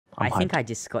I think hyped. I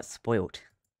just got spoiled.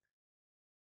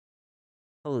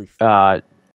 Holy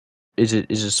Is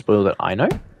it a spoiler that I know,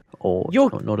 or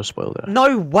not a spoiler?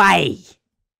 No way!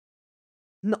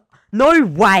 No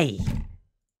way!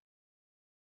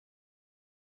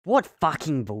 What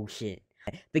fucking bullshit?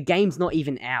 The game's not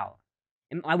even out.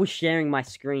 And I was sharing my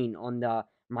screen on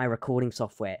my recording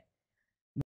software.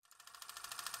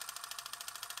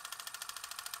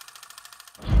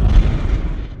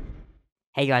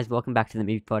 Hey guys, welcome back to the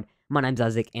Movie Pod. My name's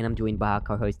Isaac, and I'm joined by our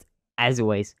co-host, as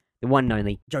always, the one and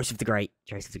only Joseph the Great.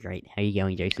 Joseph the Great, how you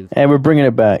going, Joseph? Hey, we're bringing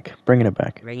it back. Bringing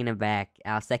it back.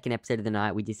 Our second episode of the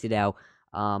night. We just did our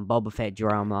Boba Fett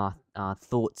drama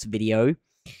thoughts video,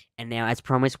 and now, as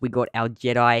promised, we got our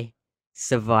Jedi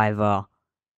Survivor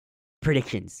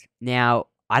predictions. Now,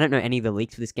 I don't know any of the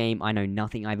leaks for this game. I know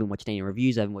nothing. I haven't watched any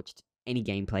reviews. I haven't watched any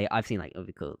gameplay. I've seen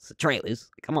the trailers.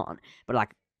 Come on, but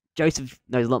Joseph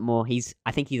knows a lot more.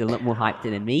 I think he's a lot more hyped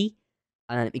than me.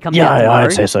 It comes out tomorrow.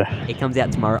 I'd say so. It comes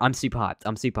out tomorrow. I'm super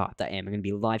hyped. I am. I'm going to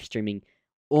be live streaming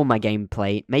all my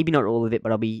gameplay. Maybe not all of it,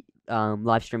 but I'll be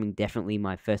live streaming definitely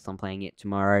my first time playing it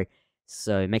tomorrow.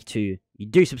 So make sure you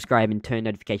do subscribe and turn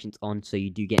notifications on so you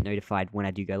do get notified when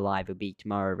I do go live. It'll be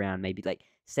tomorrow around maybe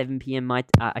 7 p.m. my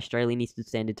Australian Eastern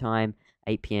Standard Time,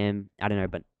 8 p.m. I don't know,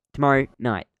 but tomorrow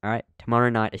night. All right, tomorrow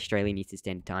night Australian Eastern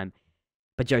Standard Time.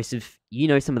 But Joseph, you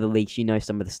know some of the leaks, you know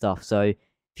some of the stuff. So if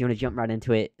you want to jump right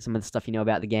into it, some of the stuff you know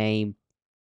about the game,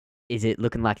 is it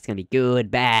looking like it's going to be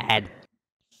good, bad?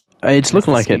 It's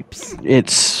looking like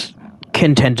it's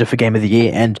contender for Game of the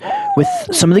Year, and with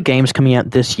some of the games coming out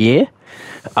this year,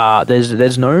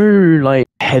 there's no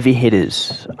heavy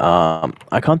hitters.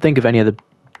 I can't think of any other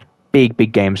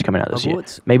big games coming out this year.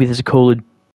 Maybe there's a Call of...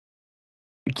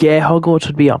 Yeah, Hogwarts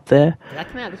would be up there. Did that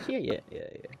come out this year?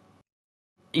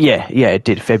 Yeah, it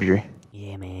did, February.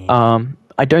 Yeah, man.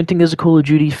 I don't think there's a Call of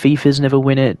Duty. FIFA's never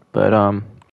win it, but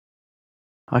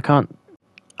I can't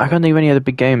think of any other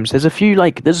big games. There's a few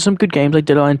there's some good games,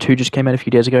 Dead Island 2 just came out a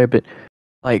few days ago, but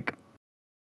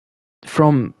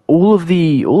from all of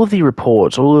the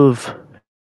reports, all of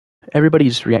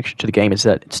everybody's reaction to the game is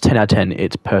that it's 10 out of 10.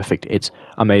 It's perfect. It's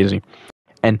amazing.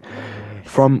 And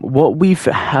from what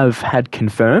have had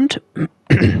confirmed,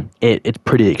 it's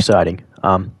pretty exciting.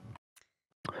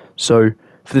 So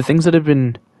for the things that have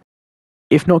been,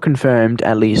 if not confirmed,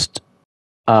 at least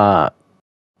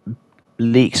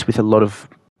leaks with a lot of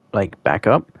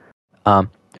backup,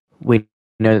 we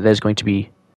know that there's going to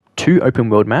be 2 open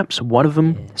world maps. One of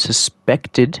them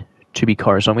suspected to be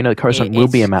Coruscant. We know that Coruscant will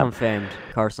be a map. Confirmed.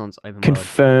 Coruscant's open world.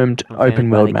 Confirmed open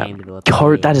world map.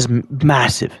 That is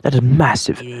massive. That is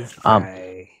massive. It is, bro.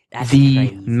 That's the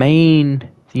crazy. main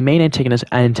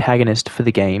antagonist for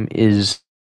the game is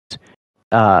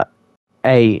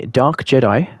a Dark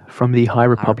Jedi from the High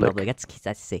Republic.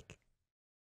 That's sick.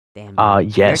 Damn.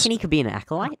 Yes. You reckon he could be an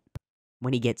acolyte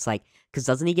when he gets because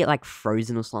doesn't he get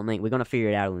frozen or something? We're gonna figure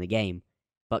it out in the game.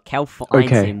 But Cal finds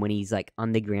him when he's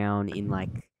underground in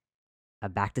a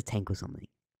back to tank or something.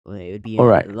 Well, it would be a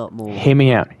lot more. Hear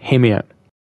me out.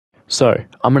 So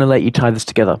I'm gonna let you tie this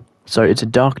together. So it's a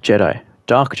Dark Jedi,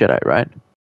 right?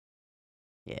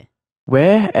 Yeah.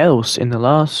 Where else in the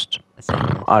last?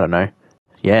 I don't know.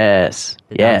 Yes.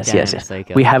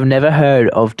 We have never heard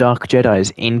of Dark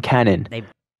Jedis in canon. They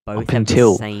both have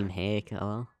the same hair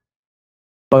color.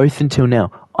 Both until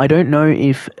now. I don't know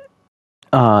if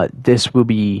this will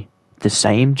be the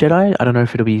same Jedi. I don't know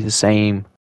if it'll be the same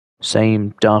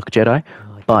Dark Jedi.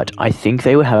 But I think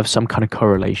they will have some kind of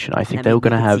correlation. I think they were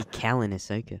going to have Cal and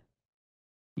Ahsoka.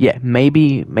 Yeah,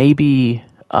 maybe as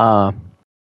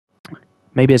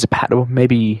a Padawan,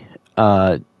 maybe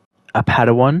a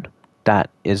Padawan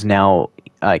that is now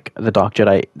the Dark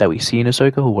Jedi that we see in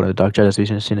Ahsoka, or one of the Dark Jedis we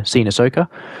see in Ahsoka,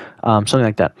 something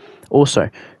like that. Also,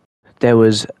 there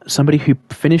was somebody who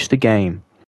finished the game.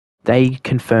 They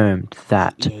confirmed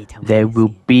that there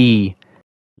will be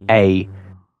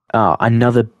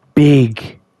another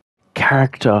big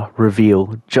character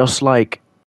reveal, just like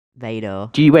Vader.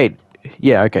 Do you wait?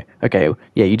 Yeah. Okay.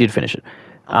 Yeah, you did finish it.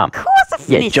 Of course, I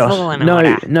finished Fallen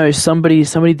Order. No. Somebody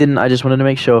didn't. I just wanted to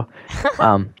make sure.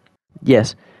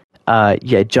 Yes.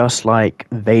 Yeah. Just like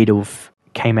Vader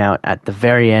came out at the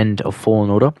very end of Fallen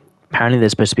Order. Apparently,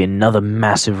 there's supposed to be another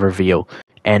massive reveal.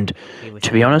 And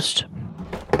to be honest,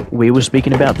 we were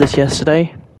speaking about this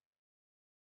yesterday.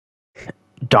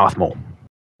 Darth Maul.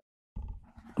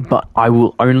 But I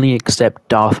will only accept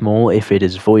Darth Maul if he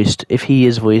is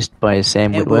voiced by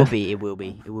Sam Witwer. It will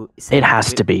be. It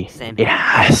has to be. It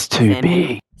has to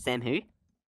be. Sam who?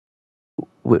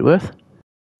 Whitworth?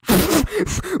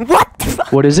 What the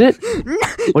fuck? What is it? No,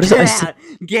 What is get it? out!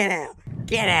 Get out!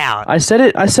 Get out! I said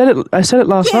it last night. I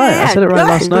said it right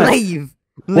last night. Leave!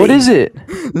 What is it?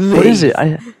 Leave. What is it?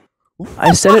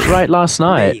 I said it right last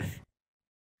night. Leave.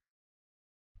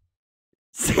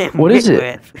 Sam What is it?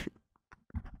 Whitworth.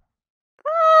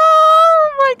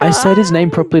 Oh my god! I said his name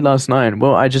properly last night.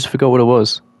 Well, I just forgot what it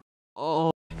was.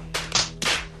 Oh.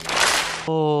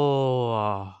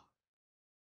 Oh.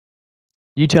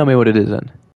 You tell me what it is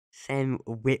then. Sam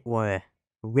Whitworth.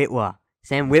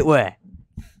 Sam Whitworth.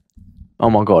 Oh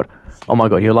my god.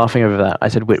 You're laughing over that. I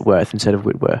said Whitworth instead of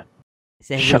Whitworth.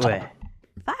 Sam Shut Whitworth. up.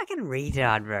 Fucking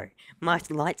retard, bro. My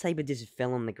lightsaber just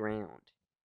fell on the ground.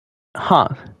 Huh.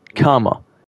 Karma.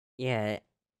 Yeah,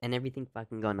 and everything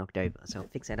fucking got knocked over. So I'll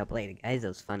fix that up later, guys. That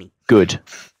was funny. Good.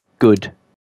 Oh,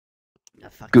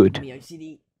 fuck, Good. me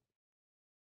OCD.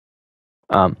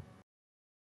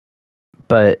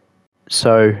 But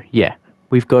so yeah,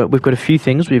 we've got a few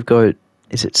things. We've got,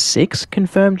 is it 6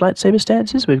 confirmed lightsaber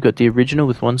stances? We've got the original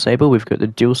with one saber. We've got the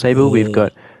dual saber. We've Yeah.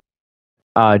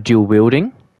 got dual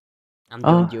wielding. I'm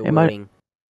doing dual wielding.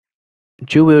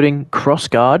 Dual wielding, cross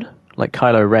guard, like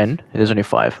Kylo Ren. There's only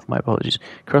 5. My apologies.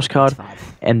 Cross guard, That's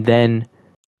 5. and then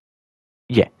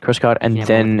cross guard, and Yeah,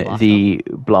 then one with the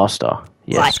blaster.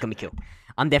 Yes. That's gonna be cool.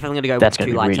 I'm definitely gonna go That's with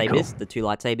 2 gonna be really lightsabers. cool. The 2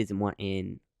 lightsabers and one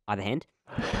in either hand.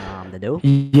 The dual.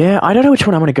 Yeah, I don't know which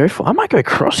one I'm gonna go for. I might go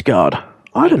cross guard.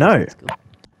 I don't know. That's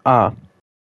cool.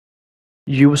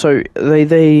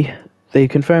 They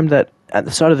confirmed that at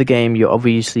the start of the game you're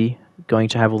obviously going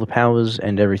to have all the powers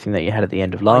and everything that you had at the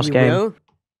end of last you game. will?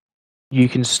 You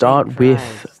can Thank start with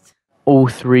Christ. all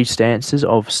 3 stances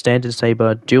of standard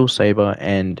saber, dual saber,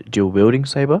 and dual wielding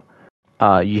saber.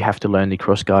 You have to learn the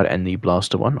cross guard and the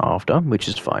blaster one after, which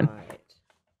is fine.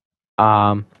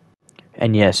 Right.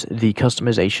 And yes, the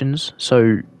customizations.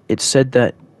 So it's said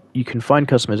that you can find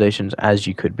customizations as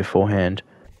you could beforehand,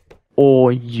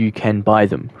 or you can buy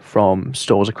them from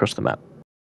stores across the map,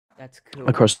 That's cool.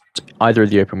 across either of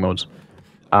the open worlds.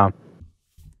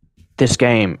 This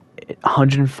game,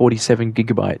 147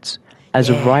 gigabytes. As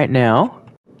of Yeah. right now,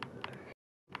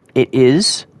 it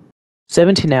is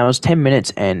 17 hours, 10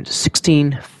 minutes, and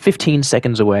 15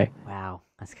 seconds away. Wow,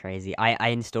 that's crazy. I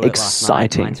installed it last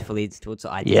Exciting. night. Mine's fully installed, so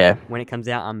I just, Yeah. when it comes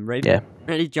out, I'm ready. Yeah.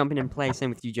 Ready to jump in and play. Same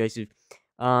with you, Joseph.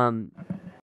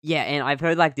 Yeah, and I've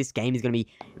heard like this game is gonna be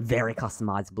very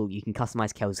customizable. You can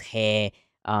customize Kel's hair,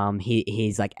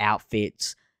 his like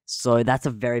outfits. So that's a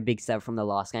very big step from the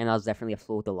last game. That was definitely a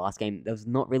flaw with the last game. There was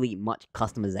not really much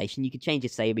customization. You could change your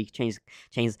saber, you could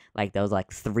change like there was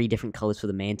like 3 different colors for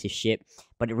the mantis ship,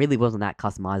 but it really wasn't that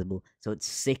customizable. So it's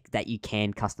sick that you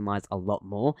can customize a lot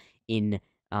more in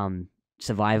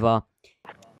Survivor.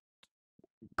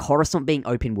 Coruscant being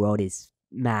open world is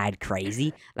mad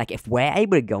crazy. Like if we're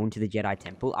able to go into the Jedi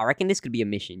Temple, I reckon this could be a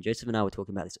mission. Joseph and I were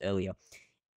talking about this earlier.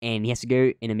 And he has to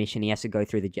go in a mission. He has to go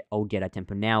through the old Jedi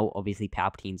Temple. Now, obviously,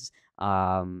 Palpatine's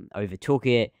overtook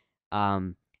it,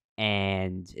 and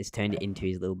it's turned it into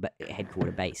his little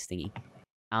headquarter base thingy.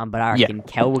 But I reckon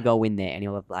Kel will go in there, and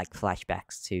he'll have like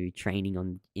flashbacks to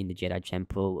training in the Jedi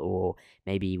Temple, or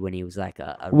maybe when he was like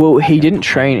Well, he didn't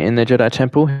train in the Jedi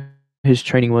Temple. His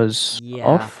training was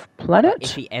off planet.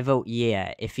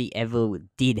 If he ever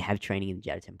did have training in the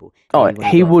Jedi Temple. Oh, maybe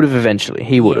when he got- would have eventually.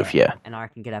 He would have, yeah. And I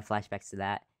reckon could have flashbacks to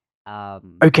that.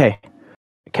 Okay.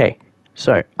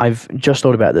 So I've just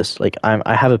thought about this. Like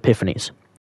I have epiphanies.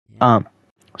 Yeah.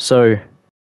 So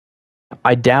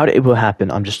I doubt it will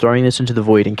happen. I'm just throwing this into the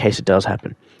void in case it does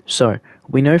happen. So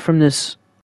we know from this,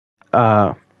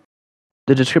 the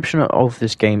description of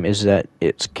this game is that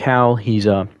it's Cal. He's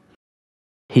now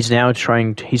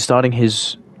he's starting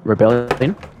his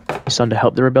rebellion. He's starting to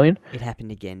help the rebellion. It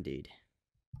happened again, dude.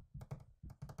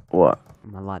 What?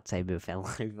 My lightsaber fell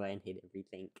over and hit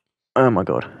everything. Oh my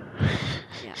god.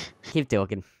 Yeah, keep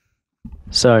talking.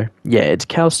 So yeah, it's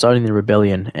Cal starting the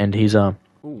rebellion, and he's Ooh.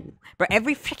 But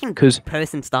every freaking 'Cause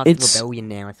person starts a it's- rebellion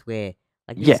now, I swear.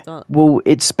 Like, you yeah. start... Well,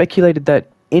 it's speculated that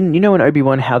in in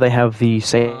Obi-Wan how they have the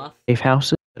safe Path.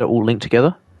 houses that are all linked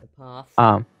together. The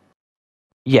path.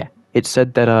 Yeah, it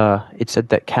said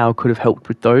that Cal could have helped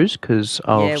with those because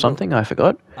of Yeah, well- something I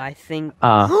forgot. I think...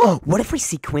 Uh, what if we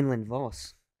see Quinlan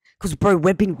Voss? Because, bro,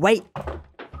 we've been... Wait.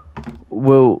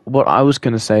 well, what I was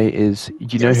gonna say is,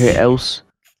 you know who Yes. else?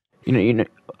 You know,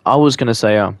 I was gonna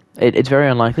say it's very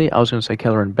unlikely. I was gonna say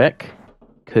Keller and Beck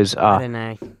because I don't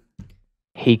know.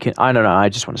 he can. I don't know. I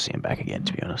just want to see him back again,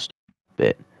 to be honest.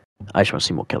 But I just want to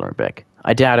see more Keller and Beck.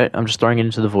 I doubt it. I'm just throwing it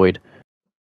into the void.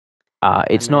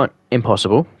 It's know. not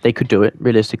impossible. They could do it.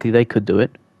 Realistically, they could do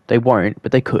it. They won't,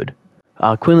 but they could.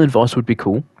 Quinlan Voss would be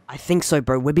cool. I think so,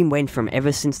 bro. We've been waiting for him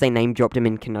ever since they name dropped him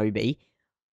in Kenobi.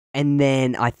 And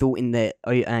then I thought in the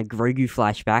Grogu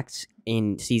flashbacks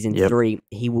in season 3,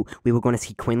 we were going to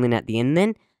see Quinlan at the end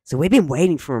then. So we've been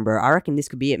waiting for him, bro. I reckon this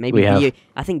could be it. Maybe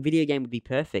I think video game would be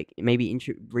perfect. Maybe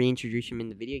reintroduce him in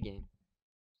the video game.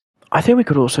 I think we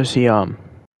could also see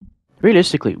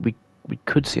realistically we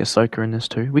could see Ahsoka in this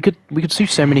too. We could see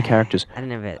so many characters. I don't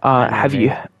know if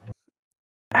it.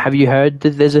 Have you heard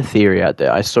that there's a theory out there?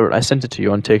 I saw it. I sent it to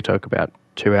you on TikTok about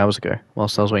 2 hours ago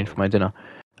whilst I was waiting for my dinner.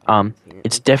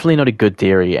 It's definitely not a good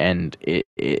theory, and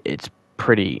it's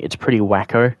pretty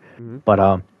wacko. Mm-hmm.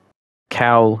 But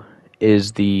Cal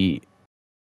is the.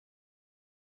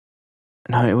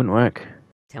 No, it wouldn't work.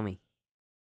 Tell me.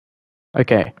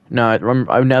 Okay, no.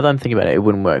 Now that I'm thinking about it, it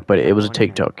wouldn't work. But it was a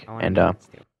TikTok, and a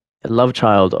love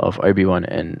child of Obi-Wan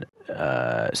and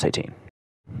Satine.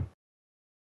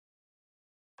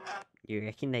 You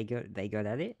reckon they got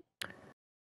at it?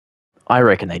 I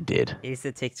reckon they did. Here's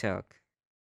the TikTok.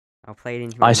 I'll play it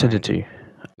into my mic. I sent it to you.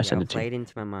 I'll play it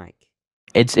into my mic.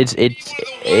 It's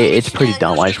pretty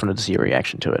dumb. I just wanted to see a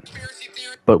reaction to it.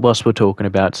 But whilst we're talking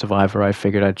about Survivor, I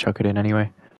figured I'd chuck it in anyway.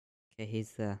 Okay,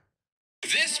 here's the...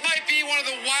 This might be one of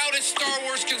the wildest Star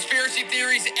Wars conspiracy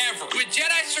theories ever. With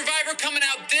Jedi Survivor coming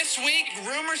out this week,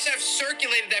 rumors have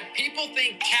circulated that people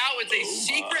think Cal is a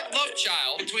secret love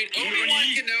child between Obi-Wan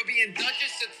Kenobi and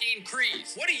Duchess Satine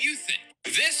Kryze. What do you think?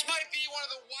 This might be one of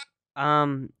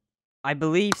the I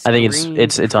believe. I think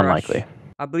it's unlikely.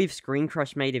 I believe Screen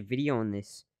Crush made a video on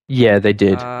this. Yeah, they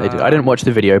did. They did. I didn't watch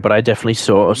the video, but I definitely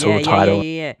saw the title.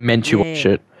 Meant you watch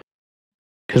it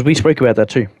because we spoke about that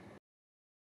too.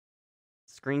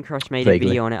 Screen Crush made a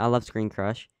video on it. I love Screen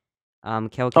Crush.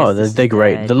 They're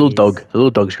great. The little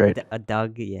dog's great. A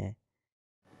Doug, yeah.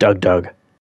 Doug.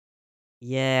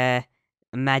 Yeah.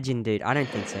 Imagine, dude. I don't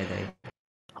think so, though.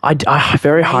 I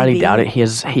very highly doubt it. He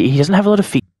doesn't have a lot of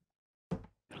feet.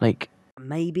 Like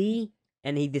maybe,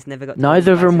 and he just never got.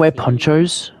 Neither of them wear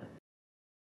ponchos.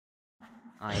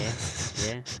 Oh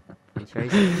yeah,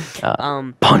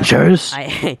 ponchos. Ponchos.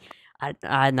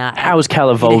 Nah. How is Cal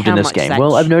evolved in this game?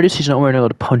 Well, I've noticed he's not wearing a lot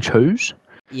of ponchos.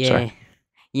 Yeah. Sorry.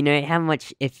 You know how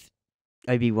much if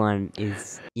Obi-Wan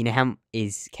is, how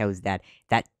is Cal's dad?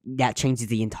 That changes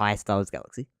the entire Star Wars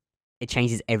galaxy. It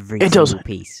changes every single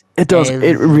piece. It does.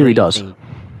 It really does.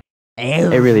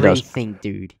 Everything. It really does. Everything,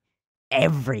 dude.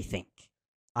 Everything.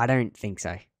 I don't think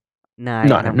so. No,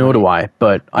 nor do I.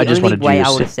 But I just wanted to see it. The only way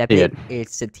I would accept it if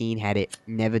Satine had it,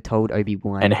 never told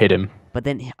Obi-Wan and hit him. But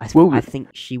then I think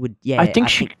she would. Yeah, I think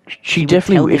she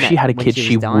definitely, if she had a kid,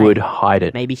 she would hide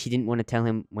it. Maybe she didn't want to tell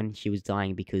him when she was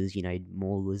dying because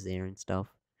Maul was there and stuff.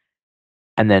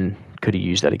 And then could he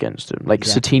use that against him? Like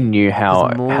Satine knew how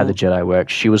the Jedi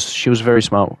works. She was very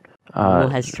smart. Maul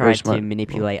has tried to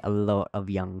manipulate a lot of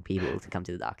young people to come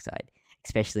to the dark side,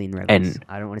 especially in Rebels. And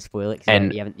I don't want to spoil it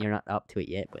because you're not up to it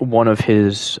yet. But one of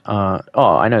his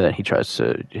I know that he tries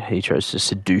to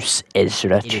seduce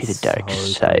Ezra to the dark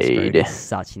side.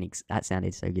 That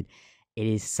sounded so good. It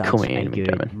is such a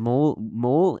good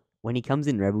Maul when he comes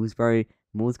in Rebels, bro.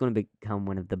 Maul's going to become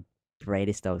one of the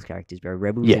greatest Star Wars characters, bro.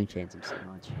 Rebels enchants him so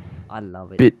much. I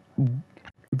love it. But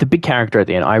the big character at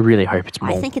the end, I really hope it's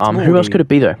Maul. I think it's Maul, who else could it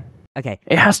be though? Okay,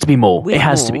 it has to be Maul. It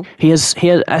has to be. He has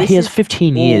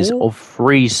 15 years of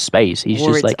free space. He's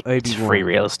just like it's free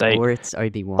real estate. Or it's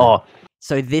Obi-Wan.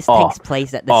 So this takes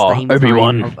place at the same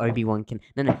time of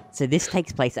Obi-Wan. So this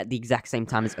takes place at the exact same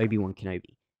time as Obi-Wan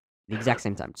Kenobi. The exact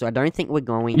same time. So I don't think we're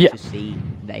going to see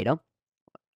Vader.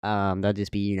 They'll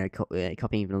just be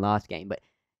copying from the last game, but.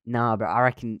 Nah, but I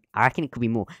reckon it could be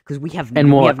more because we have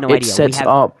no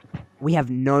idea. We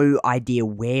have no idea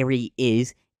where he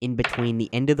is in between the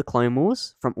end of the Clone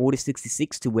Wars from Order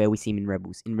 66 to where we see him in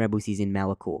Rebels. In Rebels, he's in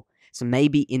Malachor. So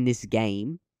maybe in this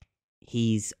game,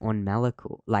 he's on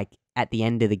Malachor. Like at the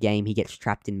end of the game, he gets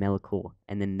trapped in Malachor,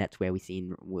 and then that's where we see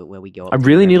where we go. I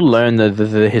really need to learn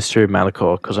the history of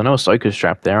Malachor because I know Ahsoka's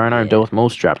trapped there. I know Darth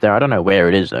Maul's trapped there. I don't know where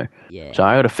it is though. Yeah. So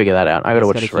I got to figure that out. I got to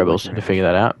watch Rebels to figure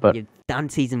that out. But you've done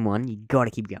season 1. You got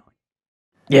to keep going.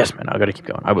 Yes, man. I got to keep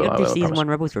going. I will. Do season 1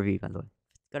 Rebels review, by the way.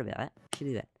 Got about that. Should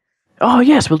do that. Oh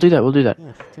yes, we'll do that.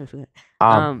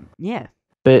 Yeah.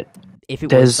 But if it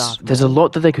there's a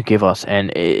lot that they could give us,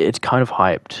 and it's kind of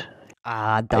hyped.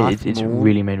 It's Maul,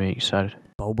 really made me excited.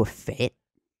 Boba Fett.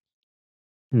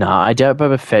 Nah, I doubt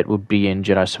Boba Fett would be in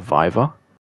Jedi Survivor.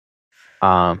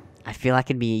 I feel like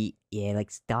it'd be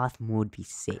like Darth Maul would be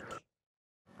sick.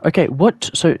 Okay,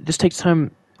 so this takes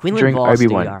time during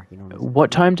Obi-Wan.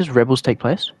 What time does Rebels take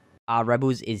place?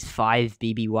 Rebels is 5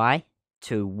 BBY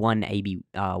to 1 ABY.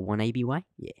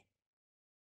 Yeah.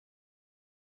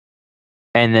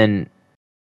 And then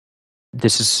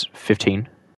This is 15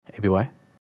 ABY.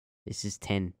 This is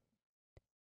 10.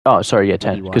 Oh, sorry, yeah,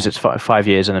 10 ABY. because it's 5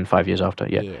 years and then 5 years after.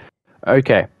 Yeah. Yeah.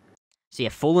 Okay. So yeah,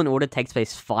 Fallen Order takes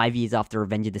place 5 years after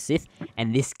Revenge of the Sith,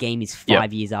 and this game is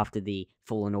 5 years after the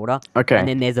Fallen Order. Okay. And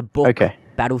then there's a book, Okay.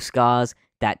 Battle Scars,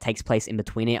 that takes place in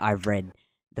between it. I've read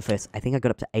the first, I think I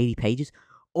got up to 80 pages.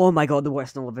 Oh my god, the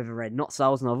worst novel I've ever read. Not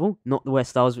Star Wars novel, not the worst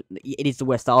Star Wars. It is the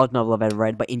worst Star Wars novel I've ever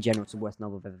read, but in general, it's the worst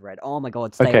novel I've ever read. Oh my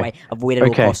god, stay away. Avoid it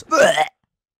all costs.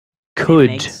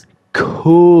 Because,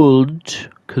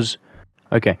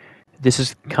 okay, this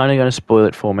is kind of going to spoil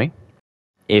it for me.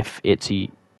 If it's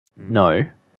no,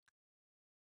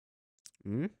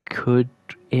 could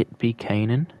it be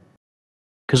Kanan?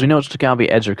 Because we know it's going to be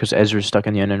Ezra, because Ezra is stuck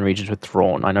in the unknown regions with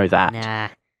Thrawn. I know that. Nah.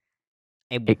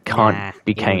 It can't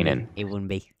be Kanan. It wouldn't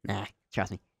be. Nah,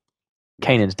 trust me.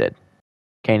 Kanan's dead.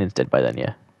 Kanan's dead by then,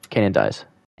 yeah. Kanan dies.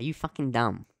 Are you fucking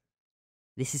dumb?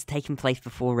 This is taking place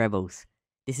before Rebels.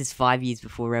 This is 5 years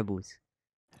before Rebels.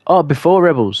 Oh, before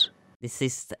Rebels. This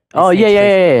is.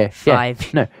 Yeah.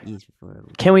 5 No. years before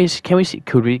Rebels. Can we see?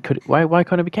 Why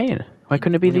can't it be Kanan? Why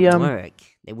couldn't it be the work.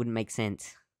 It wouldn't make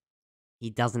sense. He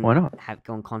doesn't. Why not? Have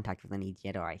go in contact with any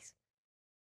Jedi's.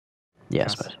 Yeah, I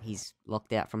Plus, suppose. he's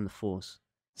locked out from the Force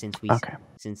since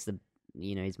the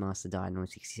his master died in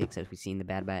 1966, as we've seen the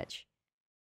Bad Batch.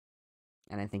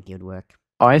 I don't think it would work.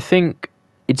 I think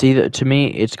it's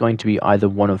it's going to be either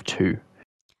one of two.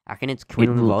 I reckon it's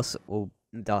Quinlan Vos or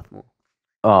Darth Maul.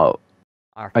 Oh,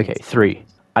 okay, 3.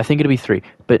 I think it'll be 3,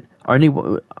 but only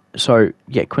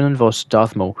Quinlan Vos,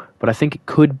 Darth Maul, but I think it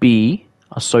could be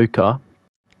Ahsoka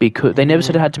because they never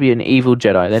said it had to be an evil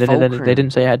Jedi. They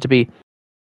didn't say it had to be.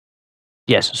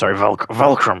 Yes, sorry,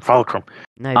 Fulcrum.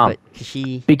 No, but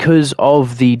she because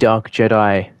of the Dark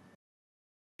Jedi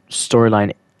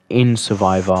storyline in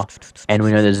Survivor, and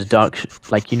we know there's a dark,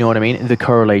 you know what I mean. The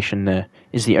correlation there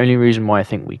is the only reason why I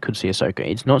think we could see Ahsoka.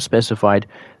 It's not specified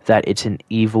that it's an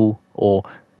evil or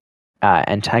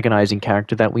antagonizing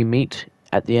character that we meet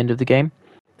at the end of the game.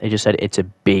 They just said it's a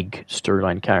big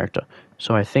storyline character.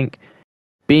 So I think,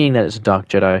 being that it's a Dark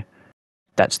Jedi,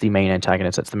 that's the main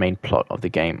antagonist, that's the main plot of the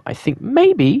game. I think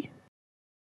maybe,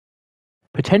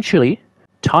 potentially,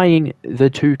 tying the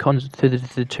two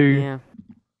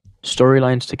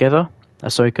storylines together,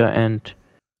 Ahsoka and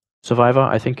Survivor,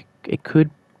 I think it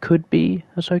could be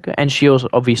Ahsoka. And she also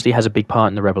obviously has a big part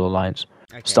in the Rebel Alliance,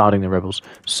 starting the Rebels.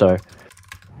 So,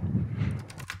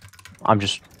 I'm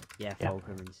just... Yeah,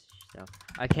 Fulcrum and stuff.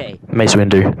 Okay. Mace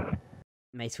Windu.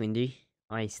 Mace Windu.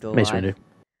 Are you still Mace alive? Windu.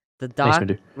 The Dark... Mace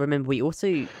Windu. Remember, we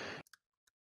also...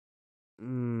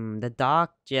 the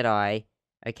Dark Jedi...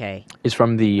 Okay. Is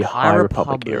from the High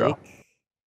Republic era.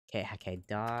 Okay,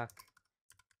 Dark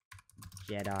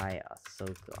Jedi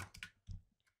Ahsoka.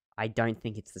 I don't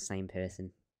think it's the same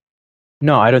person.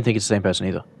 No, I don't think it's the same person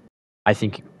either. I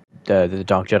think the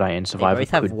Dark Jedi in Survivor They both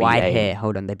have could white be hair.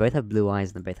 Hold on, they both have blue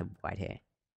eyes and they both have white hair.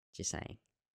 Just saying.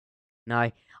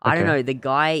 No, I don't know. The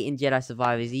guy in Jedi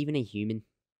Survivor, is he even a human?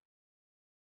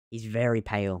 He's very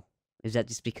pale. Is that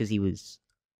just because he was...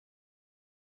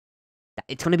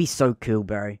 It's gonna be so cool,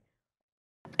 bro.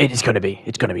 It is gonna be.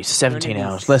 It's gonna be 17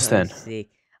 hours, less than. Sick.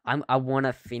 I want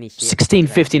to finish it.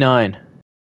 16:59.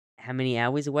 How many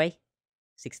hours away?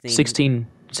 16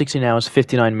 hours,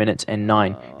 59 minutes, and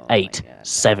 9, 8,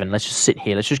 7. Let's just sit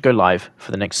here. Let's just go live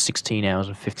for the next 16 hours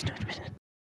and 59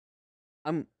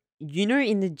 minutes. You know,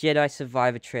 in the Jedi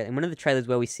Survivor trailer, in one of the trailers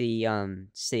where we see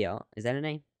Sia, is that her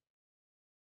name?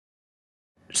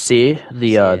 Sia,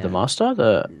 the master, or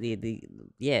the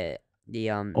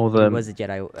who was a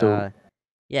Jedi.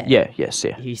 Yeah,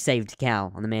 Sia. Who saved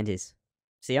Cal on the Mantis?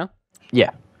 Sia?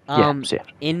 Yeah. Sia.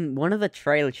 In one of the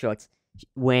trailer shots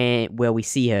where we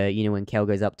see her, you know, when Cal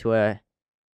goes up to her,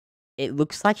 it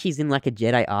looks like she's in like a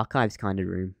Jedi Archives kind of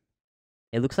room.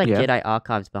 It looks like Jedi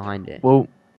Archives behind it. Well,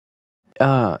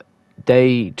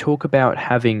 they talk about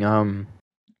having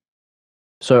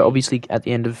so obviously at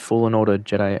the end of Fallen Order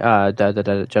Jedi, the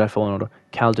Jedi Fallen Order,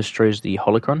 Cal destroys the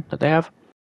holocron that they have.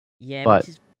 Yeah, but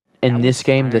in this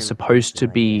game they're supposed to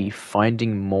be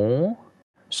finding more.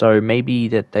 So maybe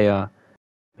that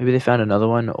maybe they found another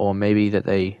one, or maybe that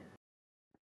they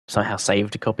somehow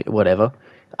saved a copy, whatever.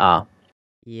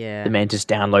 Yeah. The Mantis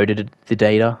downloaded the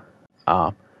data.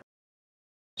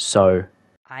 So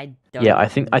I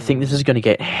think this is going to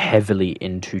get heavily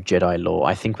into Jedi lore.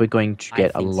 I think we're going to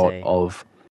get a lot of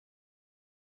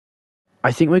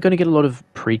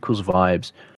prequels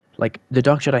vibes. Like the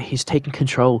Dark Jedi, he's taking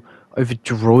control over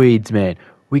droids, man.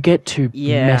 We get to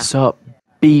mess up,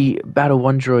 be Battle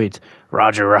 1 droids.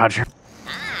 Roger. Roger.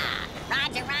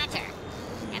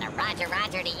 And a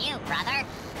Roger to you, brother.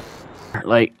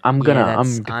 Like I'm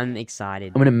I'm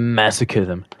excited. gonna massacre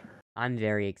them. I'm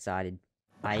very excited.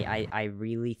 I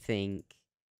really think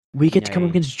We get to come up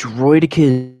against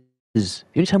droidicas. The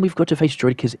only time we've got to face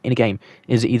droidicas in a game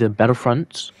is either the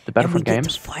Battlefront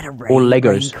games, to fight a or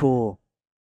Legos. Rancor.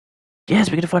 Yes,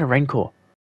 we get to fight a Rancor.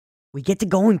 We get to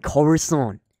go in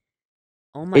Coruscant.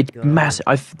 Oh my It's god. massive.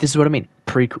 This is what I mean.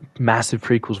 Massive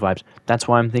prequels vibes. That's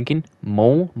why I'm thinking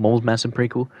Maul's massive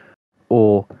prequel,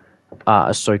 or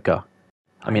Ahsoka.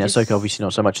 I mean, Ahsoka obviously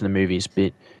not so much in the movies,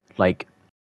 but like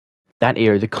that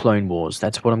era, the Clone Wars.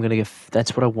 That's what I'm gonna get.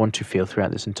 That's what I want to feel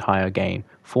throughout this entire game.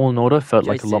 Fallen Order felt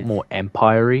like a lot more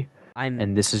Empire-y,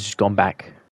 and this has just gone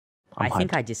back. I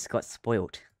think I just got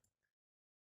spoilt.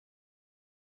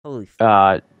 Holy.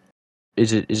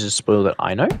 Is it a spoiler that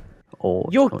I know, or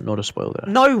not a spoiler?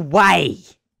 No way.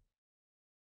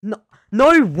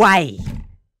 No way.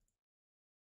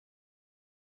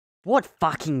 What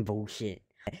fucking bullshit.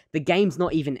 The game's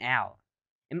not even out.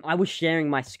 And I was sharing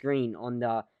my screen on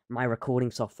my recording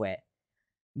software.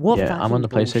 What Yeah, fucking I'm on the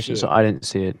bullshit? PlayStation, so I didn't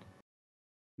see it.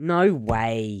 No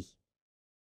way.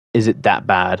 Is it that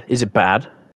bad? Is it bad?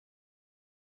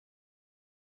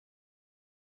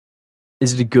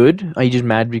 Is it good? Are you just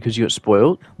mad because you got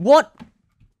spoiled? What?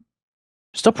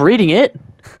 Stop reading it!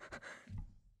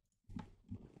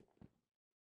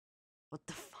 What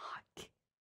the fuck?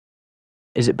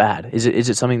 Is it bad? Is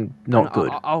it something not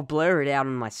good? I'll blur it out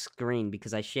on my screen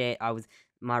because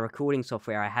my recording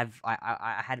software. I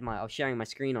was sharing my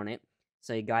screen on it,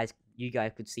 so you guys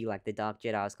could see like the Dark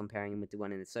Jedi. I was comparing him with the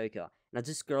one in Ahsoka, and I was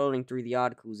just scrolling through the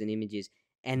articles and images,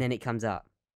 and then it comes up.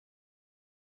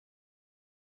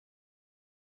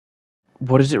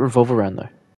 What does it revolve around though?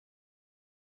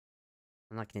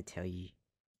 I'm not gonna tell you.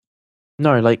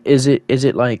 No, like is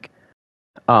it like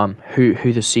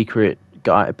who the secret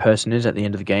person is at the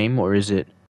end of the game, or is it?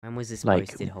 When was this like,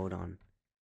 posted? Hold on.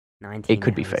 19 It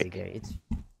could be hours fake. ago.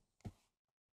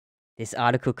 This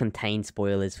article contains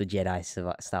spoilers for Star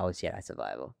Wars Jedi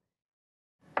Survival.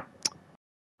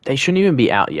 They shouldn't even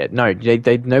be out yet. No,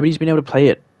 nobody's been able to play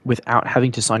it without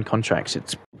having to sign contracts.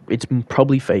 It's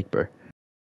probably fake, bro.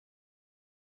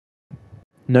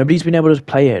 Nobody's been able to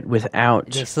play it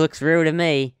without. This looks real to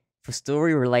me. For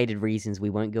story-related reasons we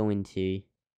won't go into,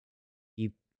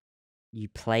 you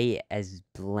play as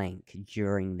blank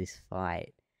during this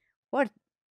fight. What?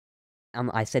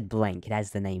 I said blank. It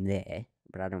has the name there,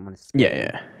 but I don't want to.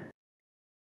 Yeah.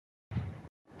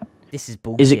 This is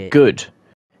bullshit. Is it good?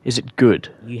 Is it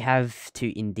good? You have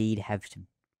to indeed have to,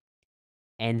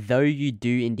 and though you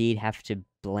do indeed have to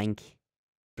blank,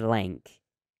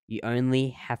 you only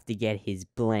have to get his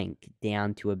blank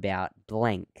down to about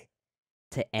blank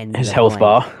to end his the health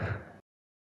blank. bar.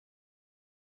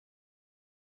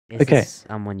 This Okay. is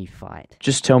someone you fight.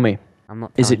 Just tell me. I'm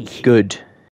not. Is telling it you. good?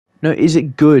 No, is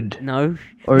it good? No.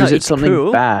 Or No, is it it's something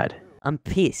cool. bad? I'm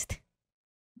pissed.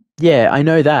 Yeah, I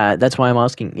know that. That's why I'm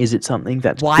asking. Is it something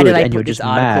that's Why good did they and you're put this just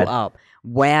article mad? up?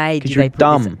 Why 'Cause did you're they put this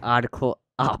dumb. article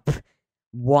up?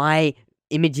 Why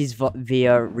images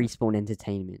via Respawn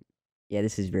Entertainment? Yeah,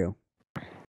 this is real.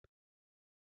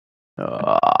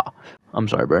 I'm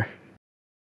sorry, bro.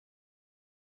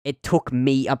 It took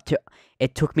me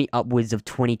upwards of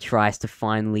 20 tries to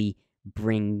finally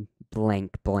bring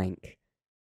blank.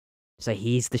 So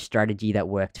here's the strategy that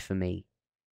worked for me.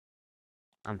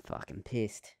 I'm fucking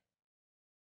pissed.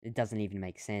 It doesn't even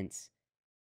make sense.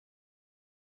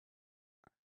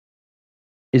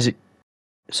 Is it?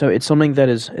 So it's something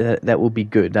that will be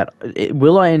good.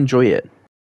 Will I enjoy it?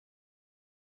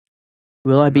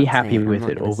 Will I be happy with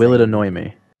it, or will it annoy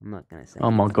me? I'm not gonna say.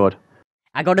 Oh my god!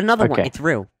 I got another one. Okay. It's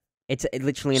real. It's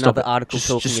literally Stop another it. article Just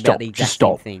talking stop. about the exact Just same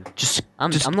stop. thing. Just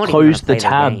I'm not even close gonna play the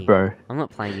tab, game. bro. I'm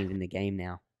not playing even the game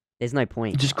now. There's no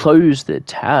point. Just close the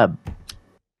tab.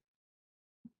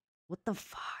 What the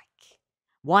fuck?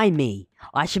 Why me?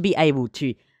 I should be able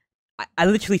to. I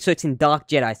literally searched in Dark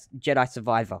Jedi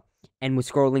Survivor, and was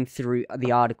scrolling through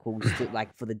the articles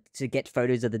to get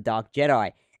photos of the Dark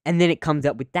Jedi, and then it comes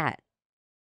up with that.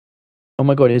 Oh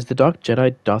my god! Is the Dark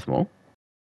Jedi Darth Maul?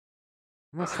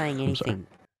 I'm not saying I'm sorry. anything.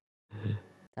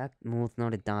 Darth Maul's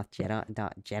not a Darth Jedi.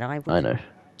 Darth Jedi? I know.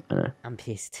 I'm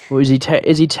pissed. Well, is he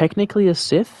technically a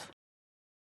Sith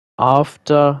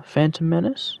after Phantom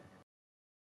Menace?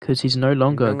 Because he's no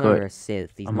longer a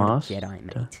Sith. He's a not master. a Jedi,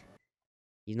 mate.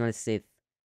 He's not a Sith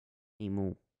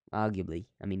anymore. Arguably.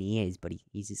 I mean, he is, but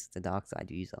he's just a dark side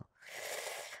user.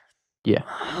 Yeah.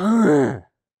 That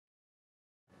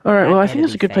All right. Well, I better think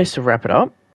that's be a good place fake. to wrap it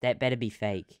up. better be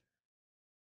fake.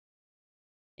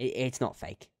 It's not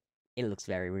fake. It looks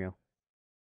very real.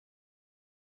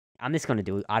 I'm just gonna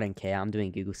do it. I don't care. I'm doing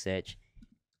a Google search.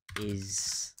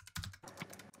 Is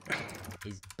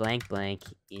is blank blank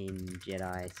in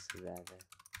Jedi Survivor.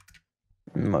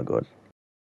 Oh my god.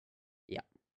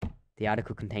 The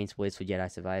article contains spoilers for Jedi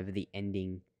Survivor. The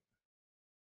ending.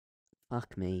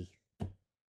 Fuck me.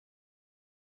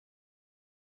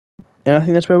 And I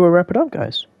think that's where we'll wrap it up,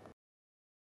 guys.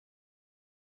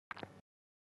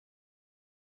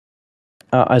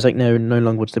 Isaac no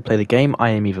longer wants to play the game.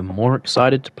 I am even more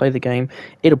excited to play the game.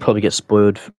 It'll probably get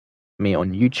spoiled for me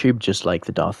on YouTube, just like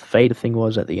the Darth Vader thing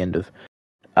was at the end of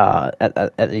at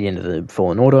the end of the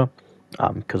Fallen Order,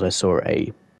 because I saw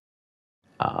a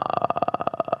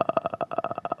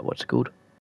what's it called,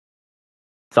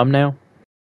 thumbnail.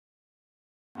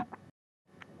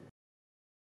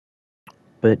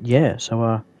 But yeah,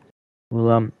 so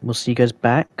we'll see you guys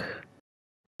back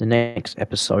the next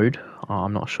episode.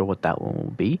 I'm not sure what that one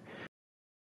will be.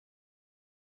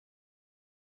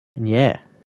 And yeah,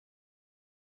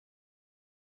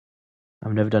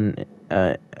 I've never done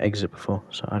exit before,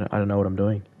 so I don't know what I'm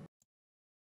doing.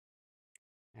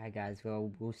 Alright, guys.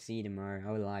 Well, we'll see you tomorrow.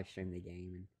 I'll live stream the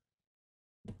game.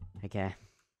 Okay.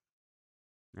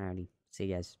 Alrighty. See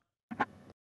you guys.